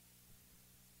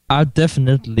 I'd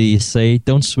definitely say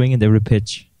don't swing at every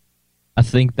pitch. I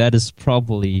think that is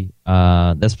probably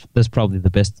that's probably the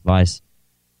best advice.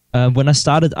 When I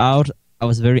started out, I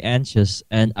was very anxious,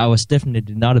 and I was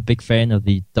definitely not a big fan of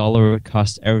the dollar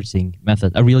cost averaging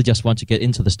method. I really just want to get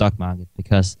into the stock market,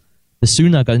 because the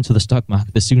sooner I got into the stock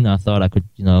market, the sooner I thought I could,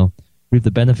 reap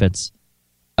the benefits.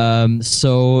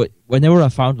 So whenever I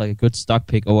found like a good stock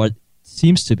pick, or what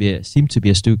seemed to be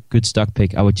a good stock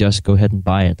pick, I would just go ahead and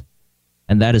buy it.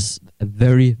 And that is a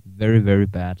very, very, very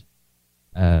bad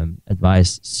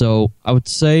advice. So I would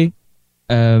say,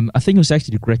 I think it was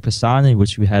actually Greg Pisani,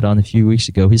 which we had on a few weeks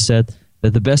ago. He said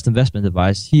that the best investment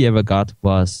advice he ever got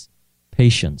was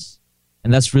patience.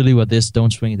 And that's really what this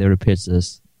don't swing at every pitch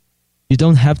is. You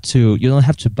don't have to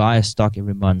buy a stock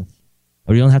every month,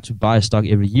 or you don't have to buy a stock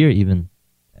every year even.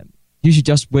 You should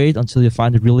just wait until you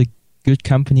find a really good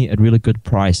company at a really good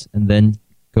price, and then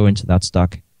go into that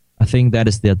stock. I think that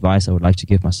is the advice I would like to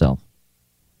give myself.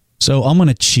 So I'm going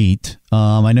to cheat.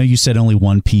 I know you said only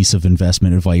one piece of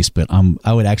investment advice, but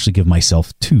I would actually give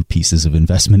myself 2 pieces of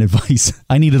investment advice.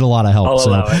 I needed a lot of help. I'll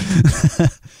allow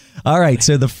it. All right.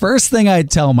 So the first thing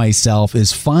I'd tell myself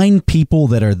is find people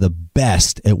that are the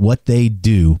best at what they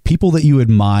do, people that you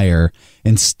admire,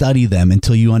 and study them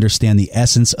until you understand the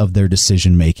essence of their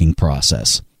decision-making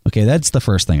process. Okay, that's the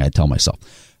first thing I'd tell myself.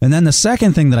 And then the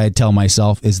second thing that I'd tell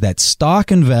myself is that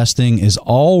stock investing is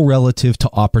all relative to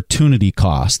opportunity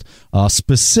cost,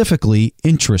 specifically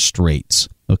interest rates.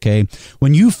 Okay,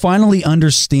 when you finally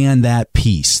understand that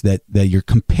piece, that you're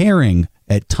comparing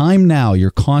at time now, you're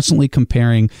constantly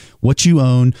comparing what you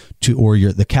own to, or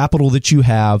the capital that you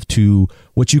have, to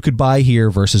what you could buy here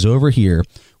versus over here.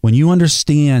 When you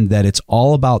understand that it's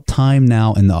all about time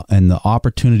now and the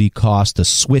opportunity cost to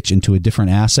switch into a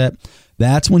different asset,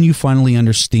 that's when you finally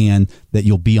understand that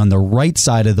you'll be on the right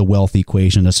side of the wealth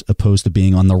equation as opposed to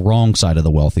being on the wrong side of the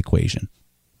wealth equation.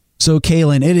 So,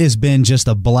 Kaylin, it has been just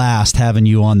a blast having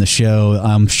you on the show.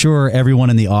 I'm sure everyone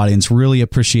in the audience really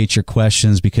appreciates your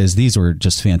questions because these were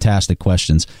just fantastic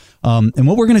questions. And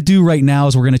what we're going to do right now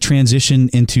is we're going to transition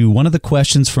into one of the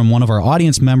questions from one of our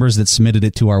audience members that submitted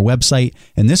it to our website.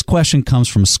 And this question comes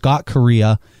from Scott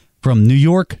Correa from New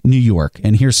York, New York.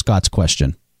 And here's Scott's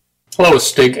question. Hello,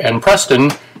 Stig and Preston.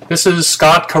 This is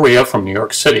Scott Correa from New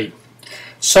York City.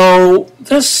 So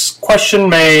this question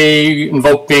may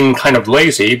invoke being kind of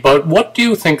lazy, but what do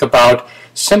you think about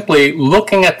simply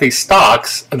looking at the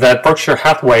stocks that Berkshire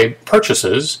Hathaway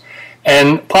purchases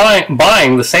and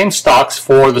buying the same stocks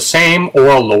for the same or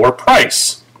a lower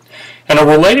price? And a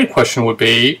related question would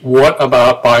be, what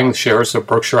about buying the shares of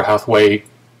Berkshire Hathaway,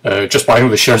 just buying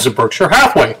the shares of Berkshire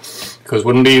Hathaway? Because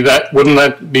wouldn't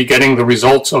that be getting the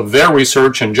results of their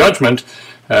research and judgment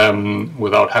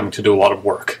without having to do a lot of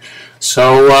work?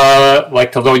 So, I'd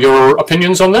like to know your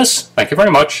opinions on this. Thank you very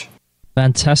much.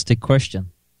 Fantastic question.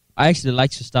 I actually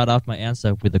like to start out my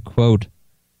answer with a quote.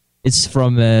 It's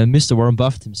from Mr. Warren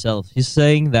Buffett himself. He's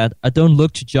saying that I don't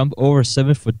look to jump over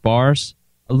 7-foot bars.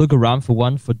 I look around for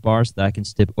 1-foot bars that I can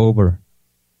step over.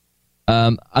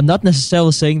 I'm not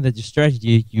necessarily saying that the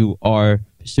strategy you are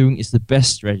pursuing is the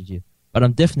best strategy, but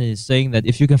I'm definitely saying that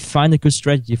if you can find a good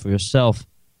strategy for yourself,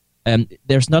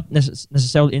 there's not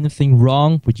necessarily anything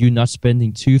wrong with you not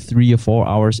spending 2, 3, or 4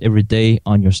 hours every day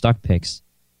on your stock picks.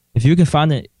 If you can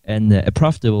find a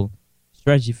profitable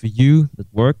strategy for you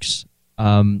that works,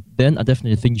 then I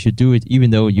definitely think you should do it,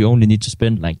 even though you only need to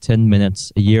spend like 10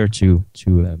 minutes a year to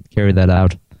carry that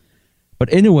out.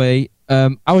 But anyway,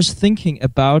 I was thinking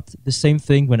about the same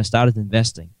thing when I started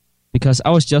investing, because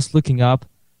I was just looking up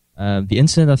the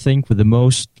internet, I think, with the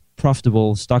most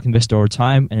profitable stock investor over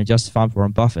time, and I just found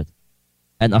Warren Buffett.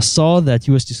 And I saw that he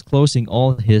was disclosing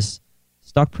all his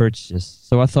stock purchases,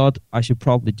 so I thought I should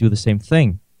probably do the same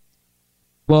thing.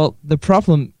 Well, the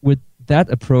problem with that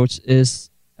approach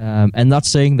is, and not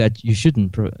saying that you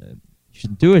shouldn't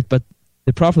do it, but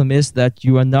the problem is that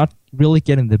you are not really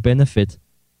getting the benefit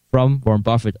from Warren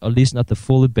Buffett, or at least not the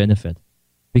full benefit,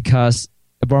 because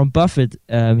Warren Buffett,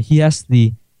 he has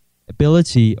the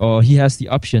ability, or he has the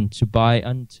option to buy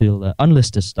until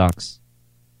unlisted stocks,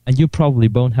 and you probably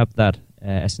won't have that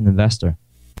as an investor.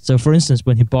 So, for instance,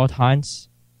 when he bought Heinz,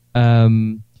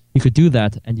 he could do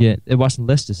that, and yet it wasn't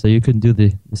listed, so you couldn't do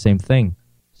the same thing.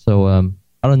 So,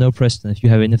 I don't know, Preston, if you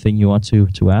have anything you want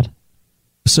to add.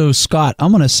 So, Scott, I'm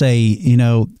going to say,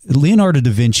 Leonardo da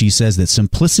Vinci says that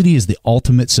simplicity is the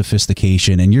ultimate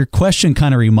sophistication. And your question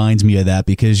kind of reminds me of that,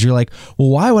 because you're like, well,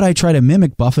 why would I try to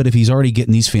mimic Buffett if he's already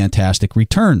getting these fantastic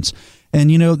returns? And,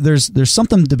 there's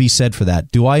something to be said for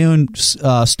that. Do I own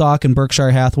stock in Berkshire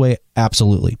Hathaway?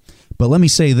 Absolutely. But let me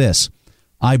say this.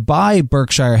 I buy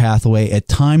Berkshire Hathaway at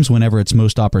times whenever it's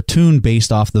most opportune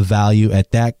based off the value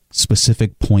at that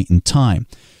specific point in time.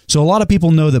 So a lot of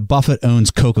people know that Buffett owns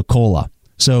Coca-Cola.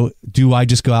 So do I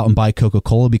just go out and buy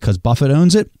Coca-Cola because Buffett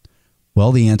owns it?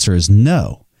 Well, the answer is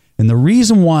no. And the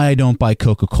reason why I don't buy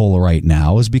Coca-Cola right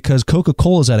now is because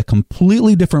Coca-Cola is at a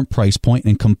completely different price point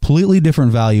and completely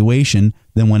different valuation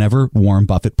than whenever Warren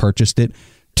Buffett purchased it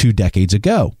 2 decades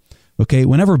ago. Okay,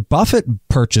 whenever Buffett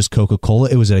purchased Coca-Cola,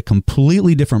 it was at a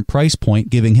completely different price point,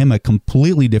 giving him a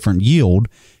completely different yield.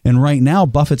 And right now,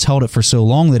 Buffett's held it for so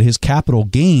long that his capital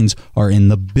gains are in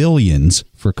the billions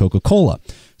for Coca-Cola.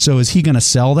 So is he going to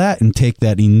sell that and take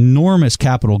that enormous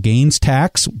capital gains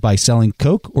tax by selling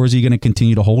Coke, or is he going to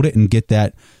continue to hold it and get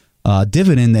that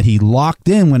dividend that he locked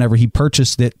in whenever he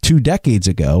purchased it 2 decades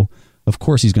ago? Of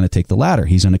course, he's going to take the latter.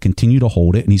 He's going to continue to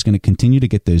hold it, and he's going to continue to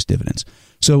get those dividends.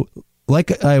 So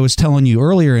like I was telling you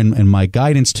earlier in my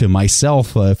guidance to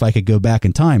myself, if I could go back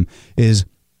in time, is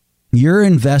your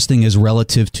investing is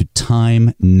relative to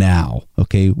time now.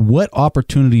 Okay, what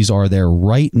opportunities are there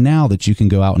right now that you can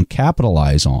go out and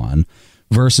capitalize on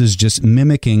versus just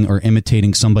mimicking or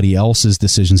imitating somebody else's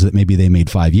decisions that maybe they made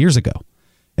 5 years ago?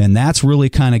 And that's really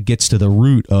kind of gets to the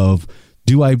root of,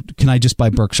 can I just buy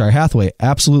Berkshire Hathaway?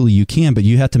 Absolutely, you can, but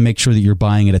you have to make sure that you're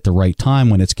buying it at the right time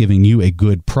when it's giving you a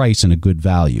good price and a good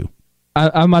value.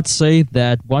 I might say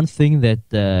that one thing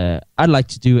that I'd like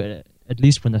to do, at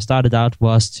least when I started out,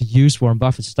 was to use Warren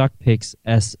Buffett's stock picks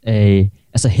as a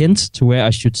hint to where I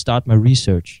should start my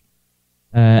research.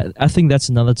 I think that's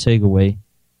another takeaway.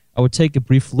 I would take a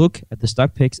brief look at the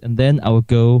stock picks, and then I would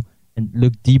go and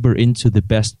look deeper into the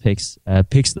best picks,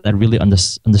 picks that I really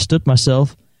understood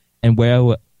myself, and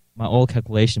where my old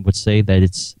calculation would say that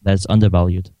it's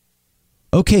undervalued.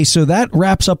 Okay, so that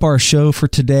wraps up our show for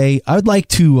today. I would like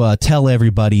to tell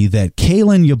everybody that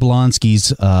Kaylin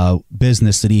Yablonsky's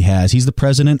business that he has, he's the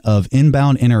president of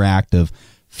Inbound Interactive.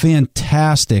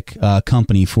 fantastic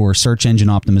company for search engine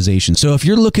optimization. So if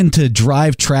you're looking to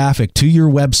drive traffic to your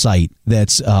website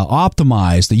that's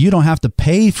optimized, that you don't have to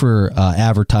pay for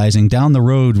advertising down the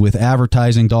road with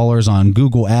advertising dollars on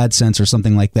Google AdSense or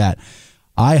something like that,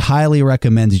 I highly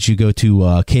recommend that you go to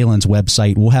Kalen's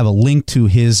website. We'll have a link to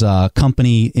his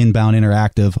company, Inbound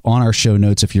Interactive, on our show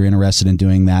notes if you're interested in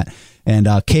doing that. And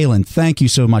Kalen, thank you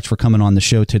so much for coming on the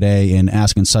show today and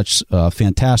asking such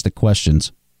fantastic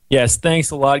questions. Yes,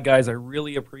 thanks a lot, guys. I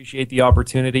really appreciate the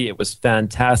opportunity. It was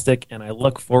fantastic, and I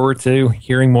look forward to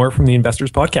hearing more from the Investors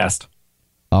Podcast.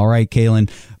 All right, Kalen.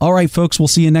 All right, folks, we'll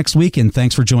see you next week, and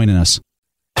thanks for joining us.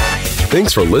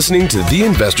 Thanks for listening to The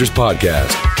Investors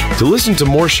Podcast. To listen to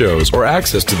more shows or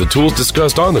access to the tools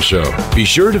discussed on the show, be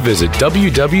sure to visit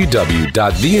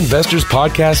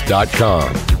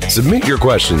www.theinvestorspodcast.com. Submit your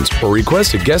questions or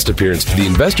request a guest appearance to The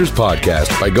Investors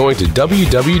Podcast by going to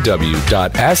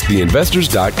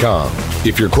www.asktheinvestors.com.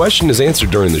 If your question is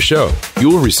answered during the show, you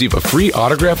will receive a free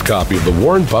autographed copy of the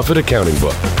Warren Buffett Accounting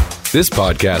Book. This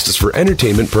podcast is for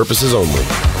entertainment purposes only.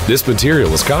 This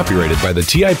material is copyrighted by the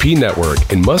TIP Network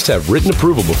and must have written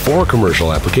approval before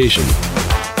commercial application.